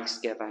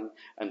 thanksgiving,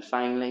 and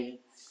finally,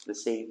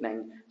 this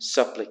evening,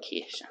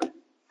 supplication.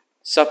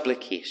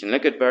 Supplication.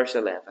 Look at verse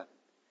 11.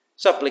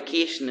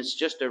 Supplication is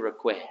just a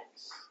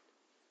request.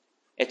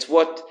 It's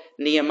what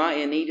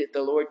Nehemiah needed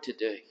the Lord to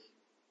do.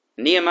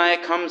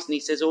 Nehemiah comes and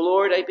he says, O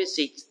Lord, I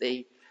beseech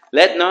thee,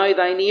 let now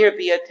thine ear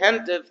be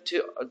attentive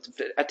to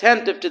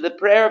the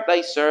prayer of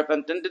thy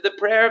servant and to the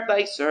prayer of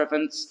thy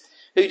servants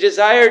who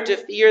desire to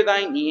fear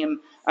thy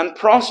name, and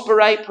prosper,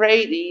 I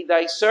pray thee,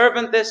 thy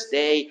servant this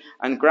day,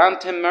 and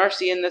grant him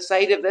mercy in the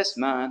sight of this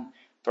man,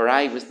 for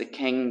I was the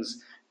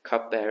king's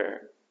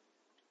cupbearer.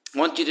 I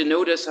want you to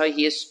notice how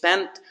he has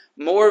spent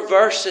more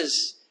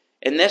verses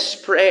in this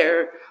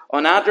prayer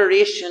on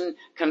adoration,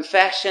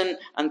 confession,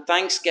 and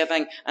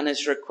thanksgiving, and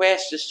his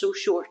request is so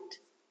short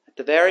at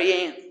the very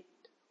end.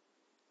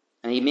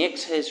 And he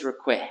makes his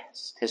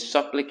request, his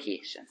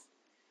supplication.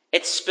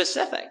 It's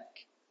specific,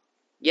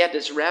 yet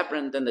it's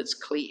reverent and it's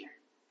clear.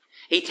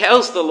 He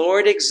tells the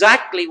Lord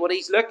exactly what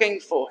he's looking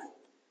for.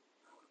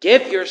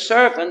 Give your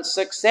servant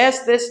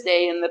success this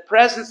day in the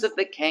presence of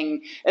the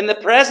king, in the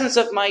presence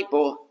of my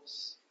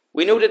boss.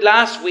 We noted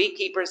last week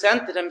he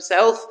presented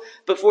himself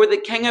before the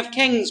King of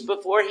Kings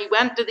before he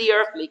went to the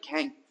earthly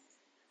king.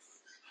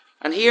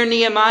 And here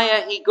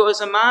Nehemiah, he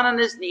goes a man on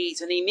his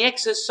knees and he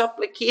makes his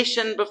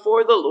supplication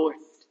before the Lord.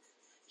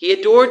 He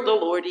adored the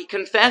Lord. He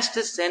confessed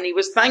his sin. He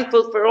was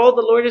thankful for all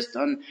the Lord has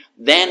done.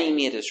 Then he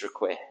made his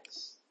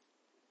request.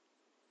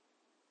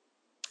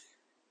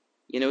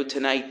 You know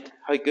tonight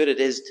how good it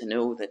is to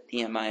know that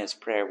Nehemiah's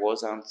prayer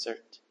was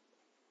answered.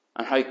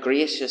 And how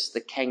gracious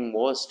the king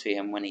was to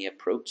him when he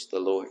approached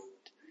the Lord.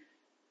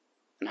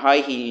 And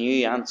how he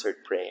knew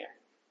answered prayer.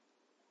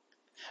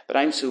 But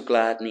I'm so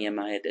glad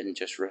Nehemiah didn't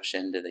just rush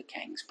into the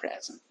king's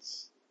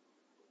presence.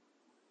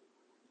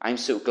 I'm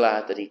so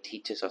glad that he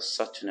teaches us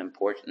such an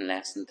important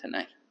lesson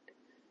tonight.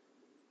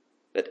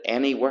 That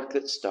any work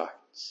that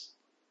starts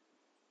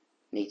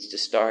needs to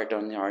start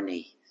on our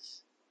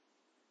knees.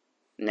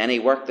 And any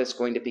work that's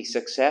going to be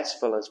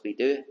successful as we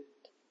do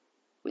it,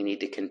 we need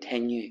to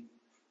continue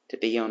to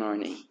be on our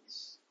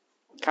knees.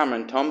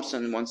 Cameron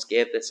Thompson once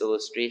gave this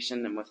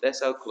illustration, and with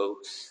this I'll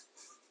close.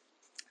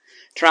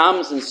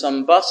 Trams and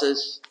some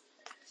buses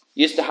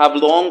used to have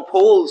long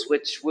poles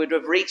which would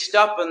have reached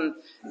up and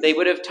they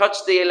would have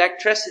touched the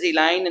electricity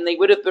line, and they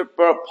would have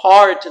brought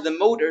power to the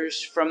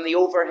motors from the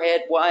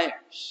overhead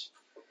wires.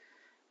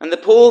 And the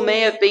pole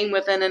may have been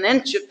within an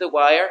inch of the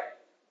wire,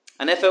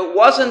 and if it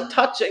wasn't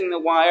touching the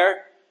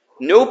wire,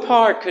 no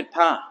power could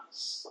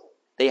pass.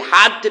 They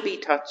had to be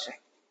touching.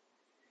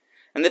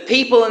 And the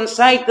people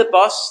inside the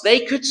bus,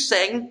 they could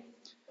sing,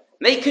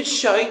 they could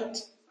shout,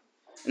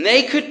 and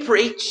they could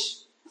preach,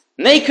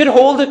 and they could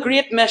hold a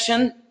great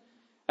mission,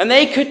 and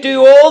they could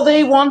do all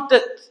they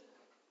wanted.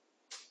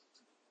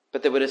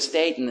 But they would have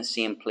stayed in the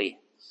same place,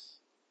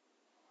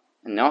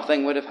 and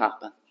nothing would have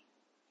happened.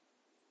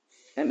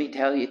 Let me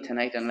tell you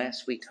tonight,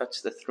 unless we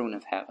touch the throne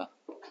of heaven,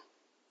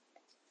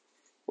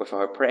 with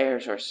our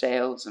prayers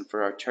ourselves and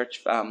for our church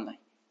family,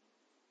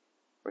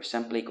 we're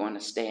simply going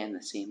to stay in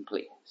the same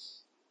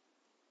place.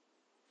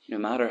 No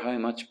matter how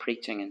much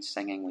preaching and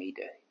singing we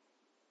do.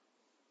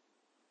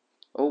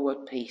 Oh,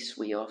 what peace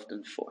we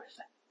often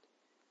forfeit.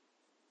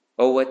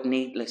 Oh, what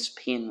needless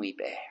pain we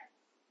bear.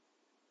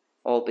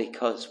 All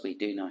because we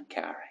do not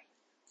carry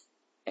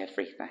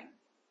everything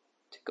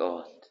to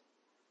God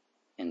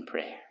in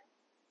prayer.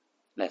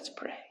 Let's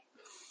pray.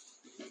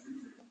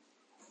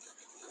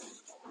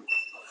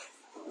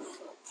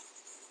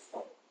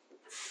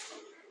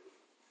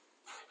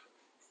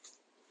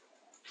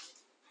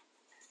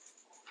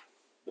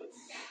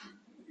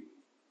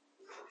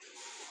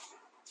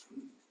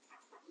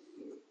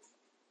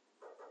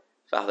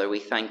 Father, we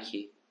thank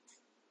you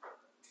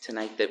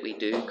tonight that we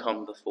do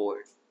come before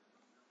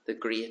the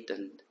great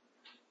and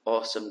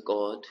awesome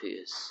God who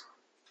is.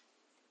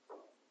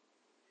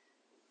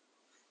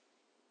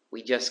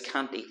 We just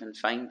can't even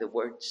find the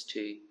words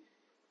to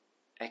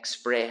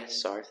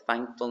express our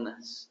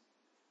thankfulness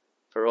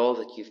for all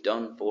that you've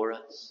done for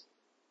us.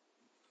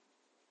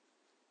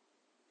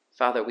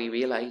 Father, we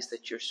realize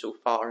that you're so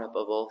far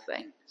above all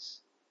things.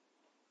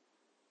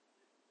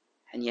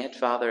 And yet,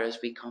 Father, as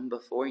we come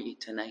before you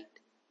tonight,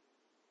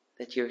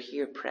 that you're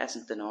here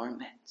present in our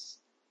midst,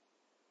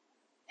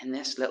 in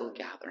this little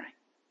gathering.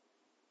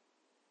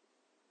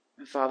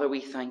 And Father,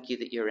 we thank you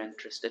that you're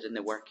interested in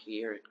the work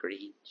here at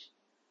Grange.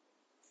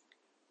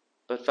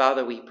 But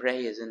Father, we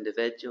pray as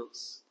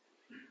individuals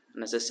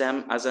and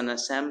as an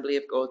assembly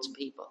of God's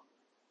people,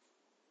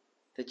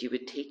 that you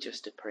would teach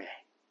us to pray.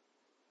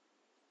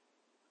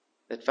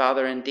 That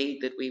Father, indeed,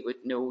 that we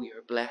would know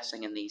your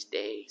blessing in these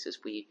days as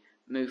we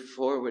move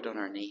forward on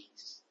our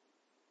knees.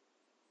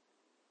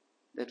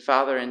 That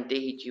Father,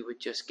 indeed, you would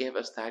just give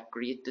us that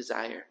great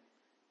desire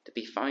to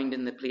be found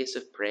in the place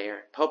of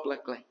prayer,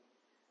 publicly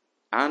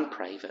and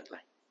privately.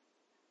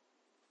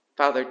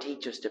 Father,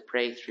 teach us to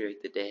pray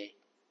throughout the day.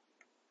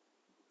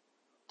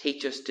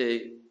 Teach us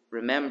to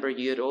remember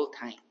you at all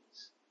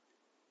times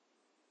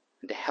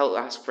and to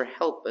ask for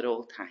help at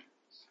all times.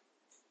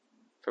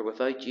 For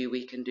without you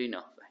we can do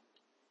nothing.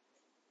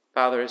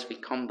 Father, as we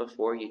come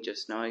before you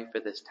just now for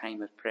this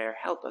time of prayer,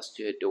 help us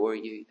to adore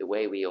you the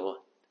way we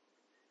ought.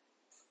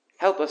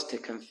 Help us to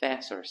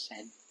confess our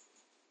sin.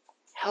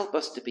 Help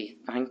us to be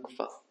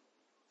thankful.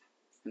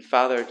 And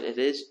Father, it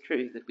is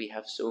true that we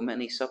have so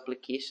many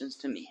supplications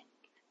to make.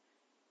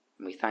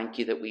 And we thank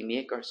you that we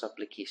make our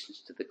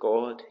supplications to the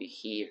God who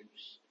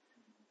hears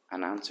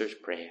and answers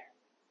prayer.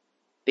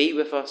 Be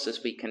with us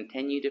as we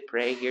continue to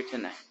pray here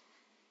tonight.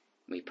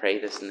 We pray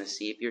this in the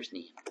Saviour's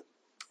name.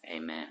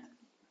 Amen.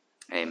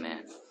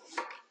 Amen.